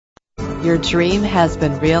Your dream has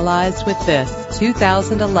been realized with this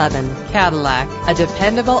 2011 Cadillac. A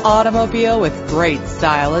dependable automobile with great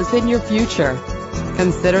style is in your future.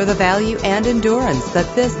 Consider the value and endurance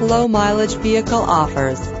that this low-mileage vehicle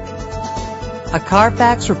offers. A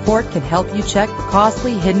Carfax report can help you check for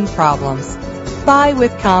costly hidden problems. Buy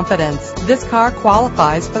with confidence. This car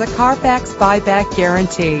qualifies for the Carfax buyback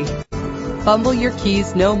guarantee. Fumble your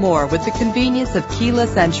keys no more with the convenience of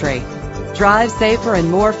keyless entry. Drive safer and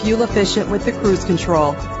more fuel efficient with the cruise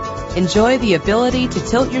control. Enjoy the ability to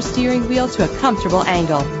tilt your steering wheel to a comfortable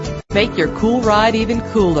angle. Make your cool ride even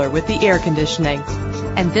cooler with the air conditioning.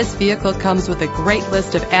 And this vehicle comes with a great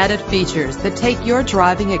list of added features that take your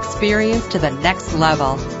driving experience to the next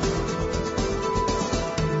level.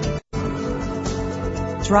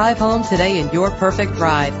 Drive home today in your perfect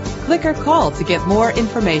ride. Click or call to get more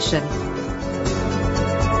information.